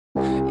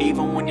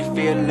Even when you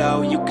feel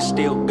low, you can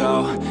still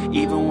go.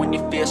 Even when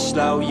you feel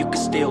slow, you can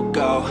still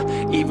go.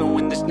 Even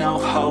when there's no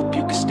hope,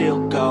 you can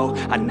still go.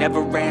 I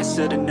never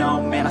answer to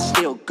no, man, I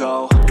still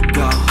go.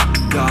 Go,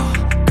 go,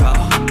 go,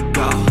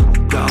 go,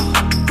 go,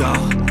 go,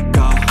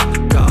 go,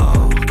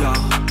 go, go,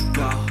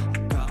 go,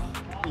 go.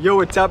 Yo,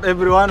 what's up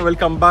everyone?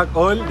 Welcome back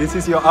all. This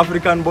is your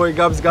African boy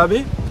Gabs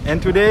Gabi,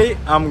 and today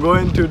I'm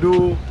going to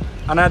do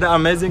another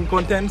amazing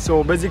content.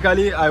 So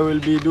basically I will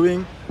be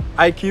doing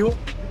IQ,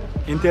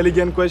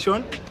 intelligent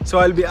question. So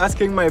I'll be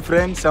asking my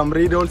friends some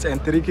riddles and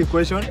tricky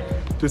questions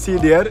to see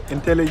their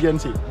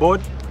intelligence,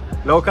 both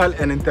local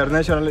and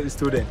international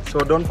students. So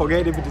don't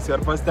forget, if it is your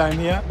first time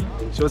here,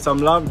 show some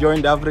love,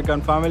 join the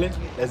African family.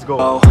 Let's go.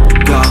 Go,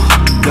 go,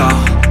 go,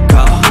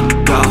 go,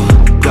 go,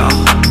 go,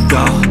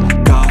 go,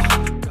 go.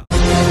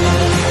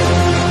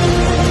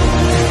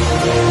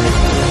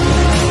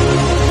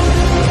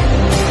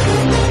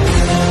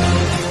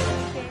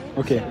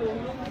 Okay,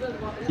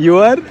 you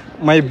are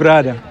my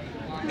brother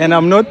and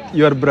I'm not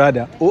your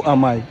brother. Who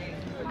am I?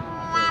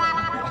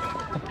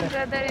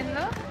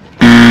 Brother-in-law.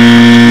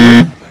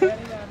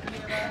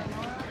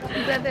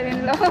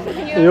 Brother-in-law.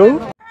 You?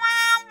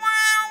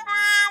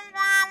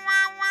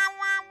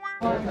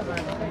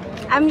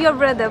 I'm your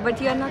brother,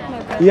 but you are not my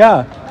brother.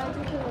 Yeah.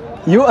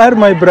 You are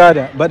my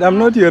brother, but I'm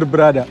not your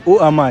brother. Who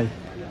am I?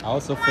 I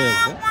also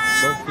failed.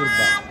 Don't feel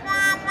bad.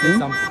 Say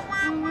something.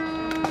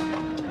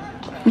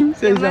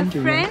 Say You're my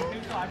something. friend.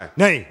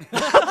 Nay.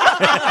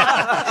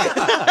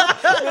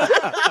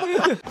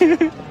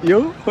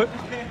 You?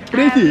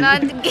 Pretty.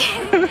 I'm not gay.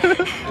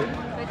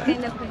 What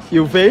kind of question?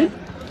 You fail?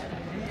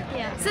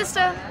 Yeah.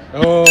 Sister.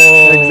 Oh.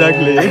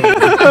 Exactly.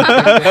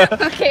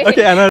 Okay.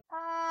 Okay,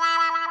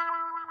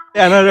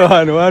 another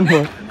one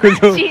more.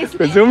 Jeez.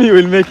 Kusum, you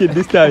will make it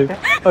this time.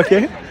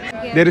 Okay?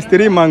 There is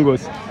 3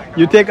 mangoes.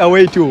 You take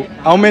away 2.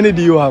 How many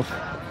do you have?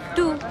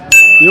 2.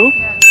 You?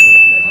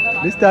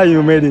 This time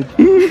you made it.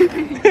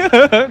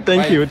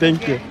 Thank you.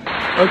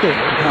 Okay.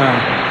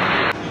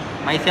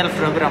 Myself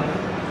program.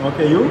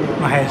 Okay, you?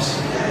 Mahesh.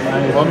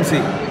 Vamsi.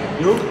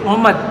 You?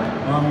 Muhammad.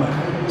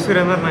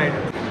 Surampalem.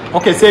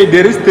 Okay, say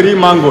there is 3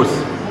 mangoes.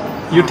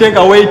 You take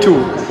away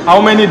 2.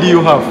 How many do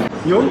you have?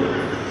 You?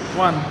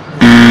 1.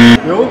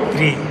 You?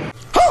 3.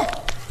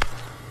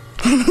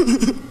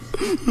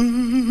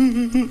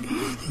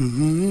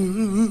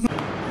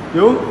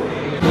 You?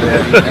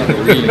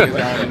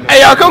 Hey,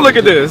 y'all, come look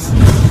at this.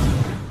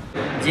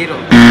 0.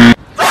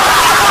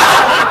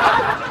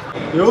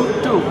 You?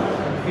 2.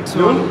 It's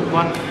You?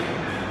 1.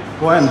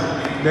 1.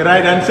 The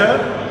right answer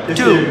is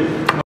 2. you.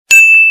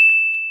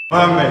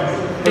 Mohammed.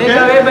 Take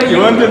away by You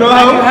you. want to know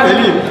how? You have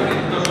Tell him.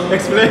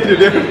 Explain to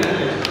them.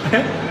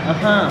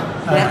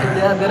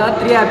 There are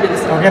 3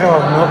 apples. Okay,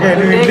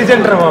 you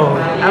intelligent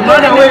I'm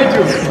not away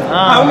 2.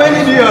 How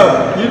many do you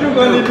have? You took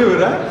only 2,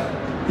 right?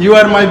 You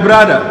are my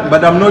brother,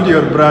 but I'm not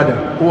your brother.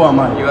 Who am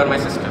I? You are my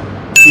sister.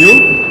 You?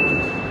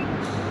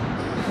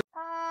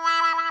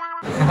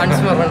 Once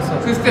more.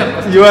 Sister.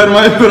 You are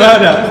my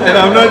brother, and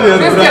I'm not your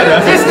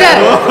brother. Sister.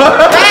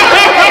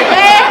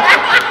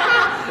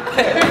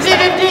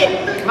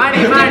 50-50.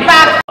 Money.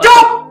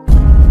 Chop.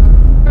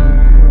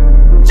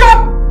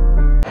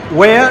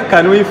 Where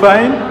can we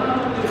find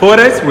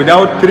forest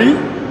without tree,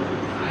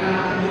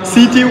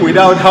 city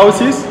without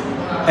houses,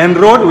 and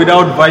road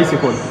without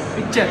bicycle?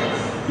 Picture.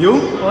 You?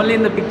 Only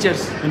in the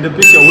pictures. In the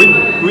picture,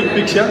 which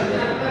picture?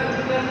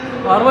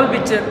 Normal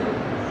picture.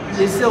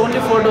 This is the only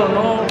photo.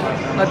 No,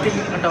 nothing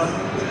at all.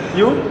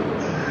 You?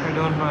 I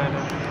don't know.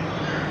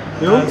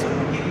 You?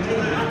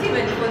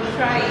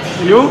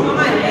 You?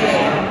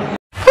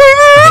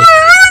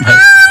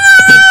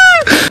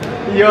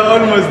 You're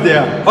almost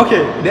there.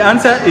 Okay, the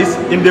answer is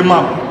in the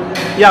map.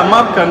 Yeah,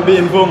 map can be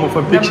in form of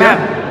a picture.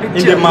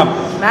 In the map.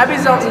 Map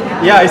is also.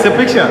 Yeah, it's a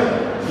picture.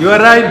 You are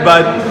right,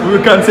 but we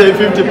can say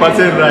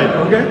 50% right.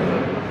 Okay?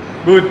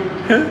 Good.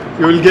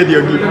 You will get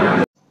your gift.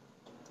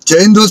 जय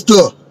हिंद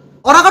दोस्तों।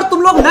 और अगर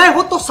तुम लोग नए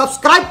हो तो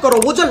subscribe करो,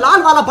 वो जो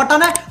लाल वाला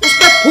बटन है उस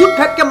पर फूट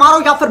फेंक के मारो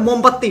या फिर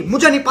मोमबत्ती,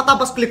 मुझे नहीं पता,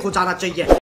 बस क्लिक हो जाना चाहिए।